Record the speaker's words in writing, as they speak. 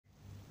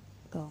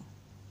Go.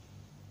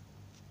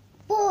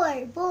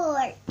 Boar.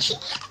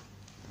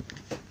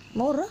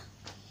 Mora?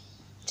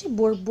 Si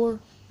bor.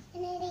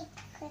 And then I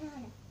put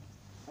on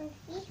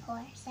a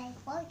horse like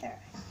water.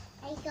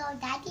 I go,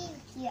 Daddy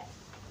here.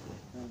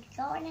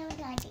 Go now,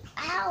 Daddy.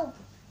 Ow!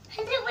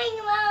 I'm doing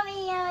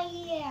Mommy out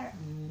here.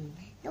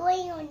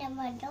 Doing on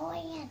the door.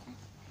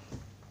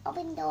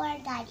 Open door,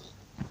 Daddy.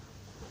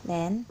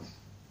 Then?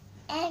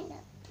 And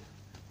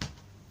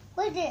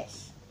what's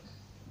this?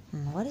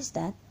 What is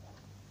that?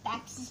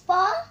 That's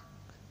ball.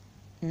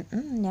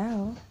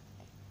 No.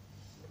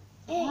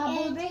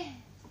 And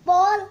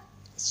ball.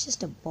 It's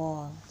just a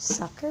ball.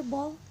 Soccer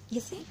ball,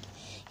 you think?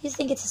 You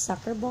think it's a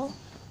soccer ball?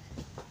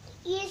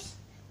 Is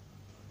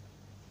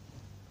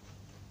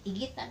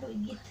Igit na do,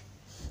 igit.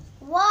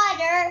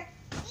 water.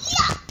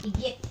 Yeah.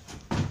 Igit.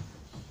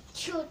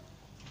 Shoot.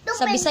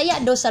 Sa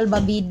Bisaya do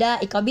salbabida,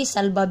 ikabi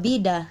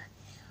salbabida.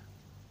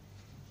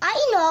 I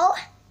know.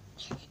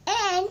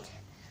 And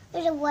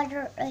there's a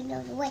water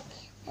another way.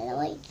 Another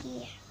way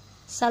here.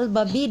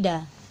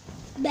 Salbabida.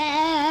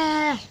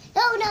 Bah.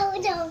 No. I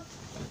know.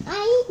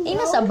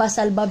 Ina sa ba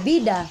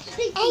salbabida?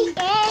 Hey,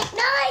 no,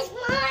 it's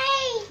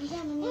mine.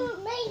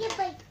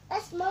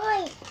 That's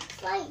mine. It's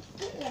mine.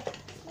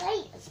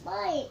 It's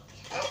mine.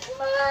 That's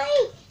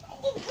mine. I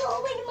can go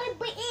into my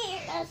bed.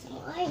 That's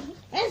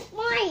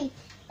mine.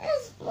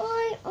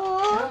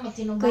 Oh.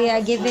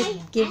 Kuya, give it.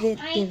 Give.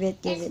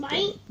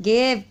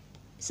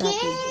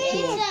 Saki,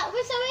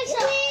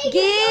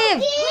 give.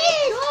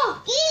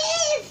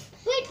 Give.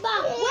 Wait,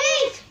 Bob.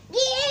 Wait.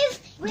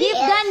 Give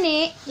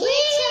gani.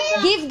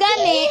 Give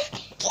gani.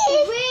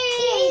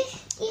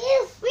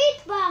 Wait,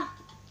 Bob.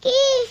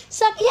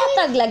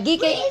 Sakyatag lagi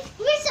kay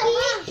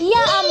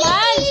iya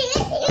aman.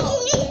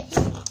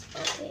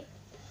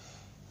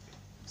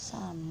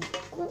 Sam.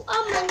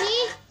 Amani.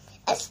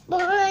 That's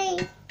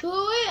mine.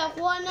 Uy,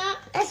 ako na.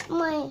 That's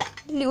mine.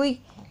 Dili uy.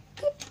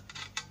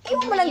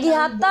 Imo mo lang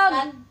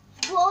gihatag.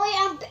 Boy,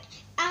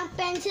 ang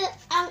pencil,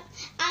 ang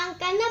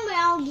kana mo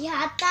ang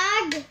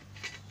gihatag.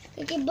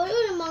 Kikibalo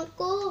naman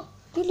ko.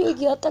 Dili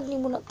gihatag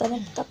nimo na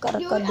tanan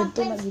takarakad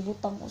dito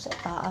nagibutang ko sa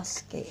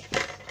taas kay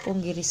kung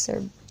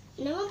gi-reserve.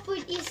 Naman po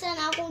isa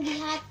na akong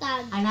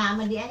gihatag. Ana,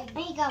 ama di ay.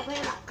 Ay, ikaw,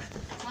 wala.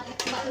 Sakit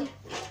ba, uy?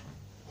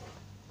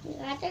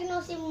 Gihatag no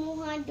si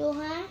Muha do,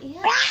 ha?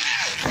 Iya.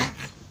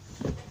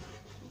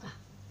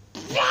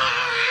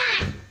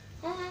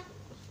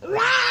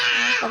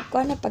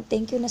 Pagkuha na, pag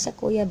thank you na sa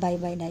kuya,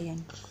 bye-bye na yan.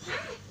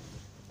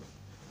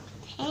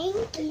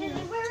 Thank you.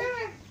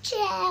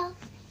 Ciao.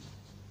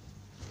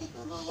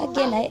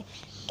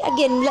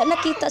 Again, wala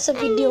nakita sa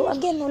video.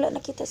 Wala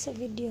nakita sa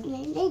video.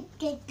 Nanay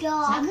ka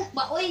dog. Samok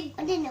ba, uy?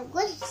 I didn't know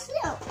what to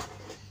slow.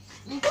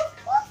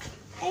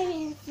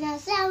 And it's the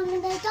sound of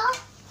the dog.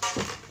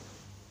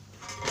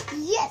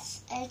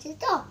 Yes, it's a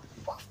dog.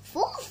 Woof,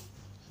 woof.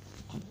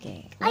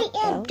 Okay. I What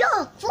am else?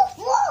 dog. Woof,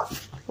 woof.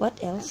 What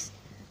else?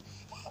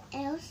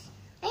 Else?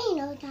 I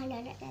know.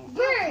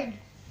 Bird.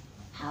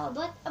 How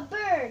about a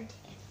bird?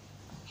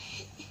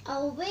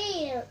 A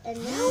whale, an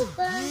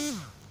elephant,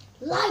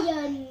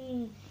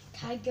 lion,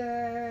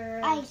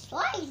 tiger. I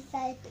saw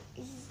that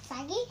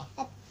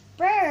a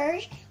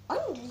bird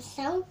on the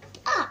sound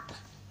up.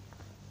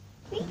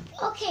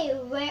 Okay,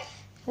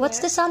 What's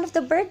the sound of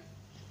the bird?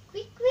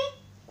 quick.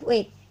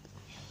 Wait.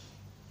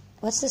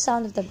 What's the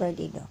sound of the bird,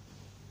 Ido?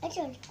 I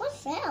don't know what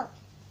sound.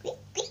 Quick.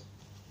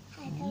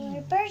 I know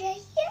a bird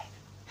right here.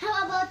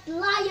 How about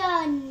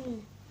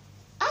lion?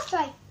 That's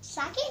right.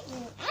 Second,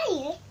 I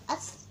hear a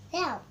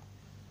sound.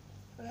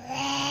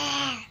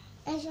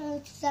 That's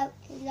right. So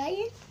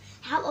lion.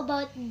 How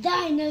about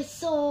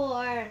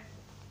dinosaur?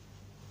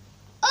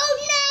 Oh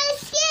no,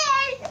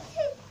 scared.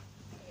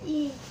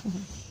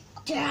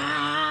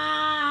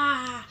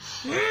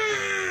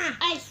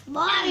 I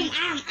smart.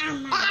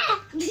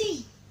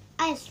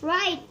 That's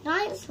right.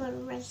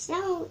 Dinosaur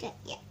sound.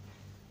 Yeah.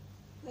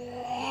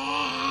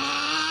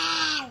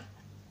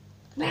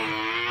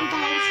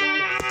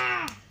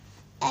 Dinosaur.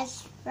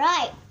 That's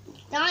right.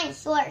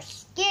 Dinosaur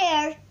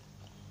scared.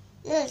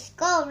 Let's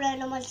go.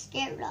 Then I'm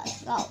scared.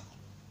 Let's go.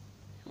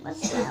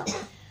 Let's go.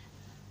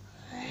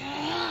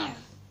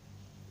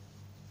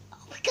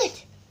 Oh, good.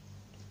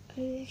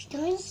 There's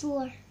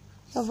dinosaur.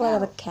 What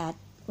about a cat?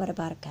 What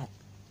about a cat?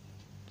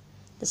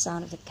 The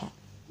sound of the cat.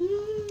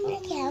 The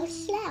cow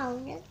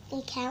sound.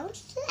 The cow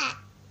slap.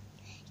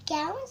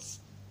 Cow's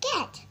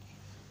cat.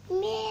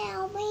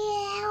 Meow,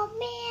 meow,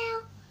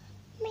 meow.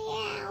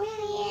 Meow,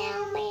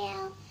 meow,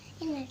 meow.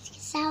 And that's the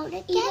sound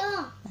of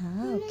cat.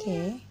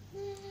 Okay.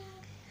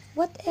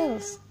 What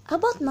else? How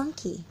about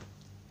monkey?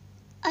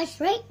 That's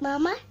right,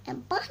 Mama. A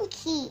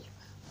monkey.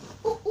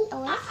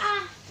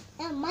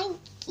 A monkey.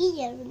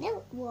 You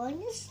don't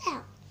want to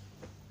sound.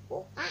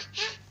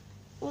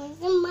 Where's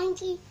the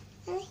monkey?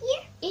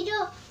 Here.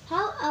 Ido,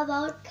 how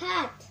about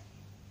cat?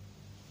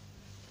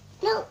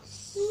 No.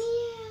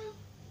 Meow.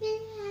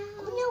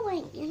 Meow. No,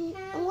 wait.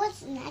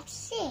 What's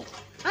next thing?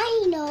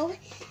 I know.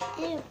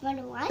 But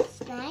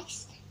what's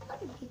next? How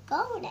did you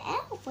go with the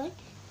elephant?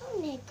 How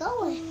did you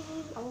go with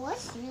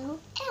what's new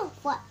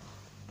elephant?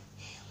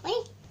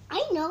 Wait,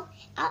 I know,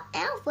 an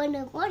elephant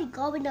is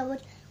going over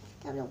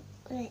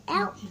the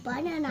elf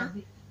banana.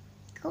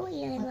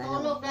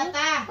 Matulog na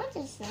ta. What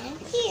is that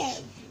here?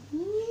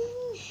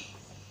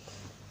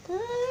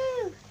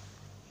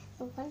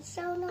 One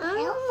sound of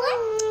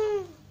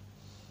elephant.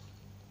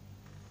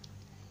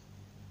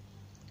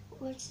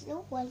 What's the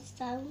one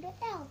sound of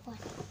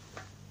elephant?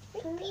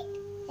 Repeat.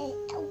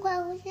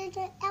 What was it,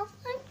 the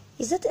elephant?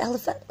 Is that the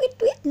elephant?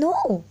 Wait,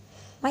 no.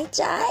 My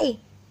chai.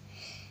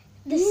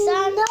 The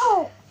sound.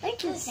 No.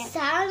 The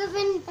sound of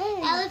an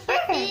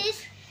elephant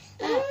is.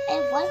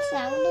 And what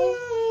sound is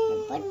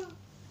the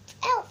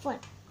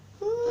elephant?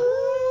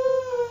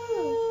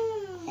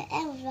 The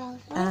elephant.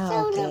 What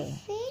sound okay.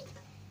 of feet?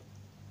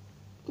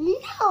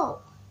 No.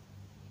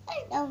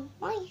 I know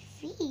my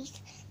feet.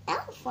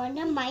 Elephant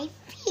on my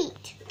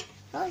feet.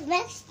 Those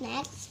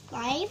next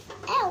 5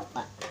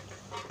 elephant.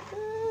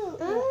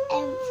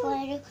 And for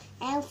the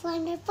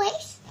elephant the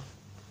face?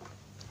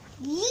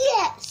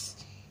 Yes.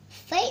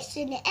 Face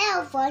in the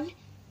elephant.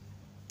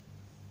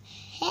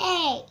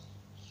 Hey.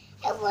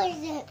 It was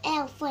an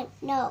elephant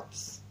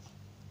nose.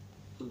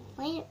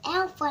 When an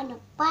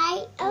elephant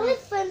bite.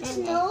 Elephant's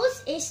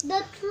nose is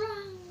the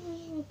trunk.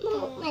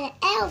 When an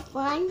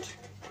elephant,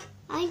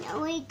 I know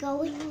where it's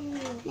going.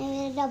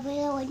 And the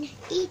wheel and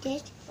eat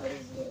it.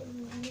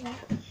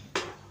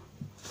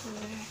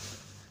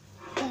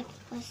 What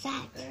was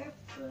that?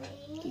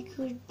 It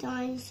was a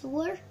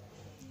dinosaur.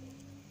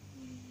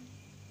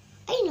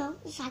 I know,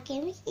 the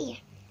second was here.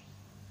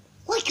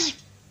 Oh my God!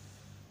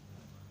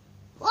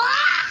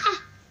 Wow!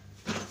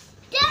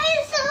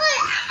 Dinosaur!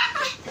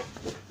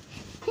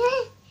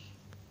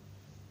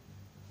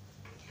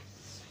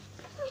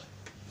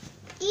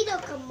 Ito,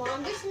 come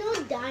on. There's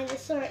no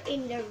dinosaur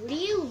in the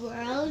real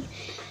world.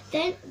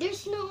 Then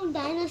there's no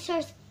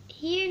dinosaurs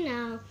here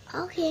now.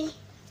 Okay.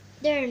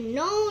 There are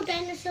no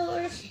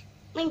dinosaurs.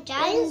 My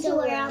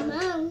dinosaur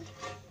among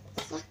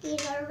fucking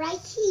are right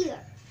here.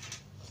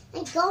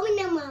 I'm going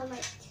to mama.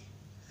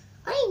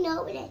 I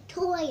know the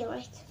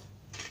toilet.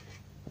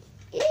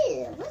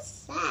 Ew,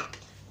 what's that?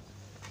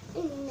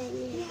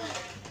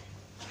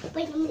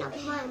 Wait, I'm not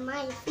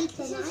my feet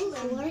and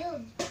dinosaur.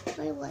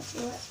 Wait, what's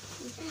this?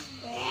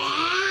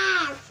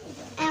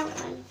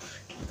 Elephant.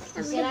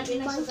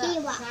 Monkey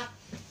walk.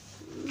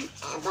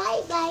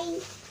 Bye bye.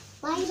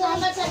 Bye bye.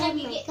 Salamat sa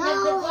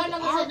nagkuhan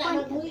naman sa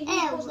Elephant.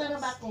 nagkuhan na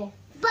ba ko?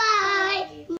 Bye.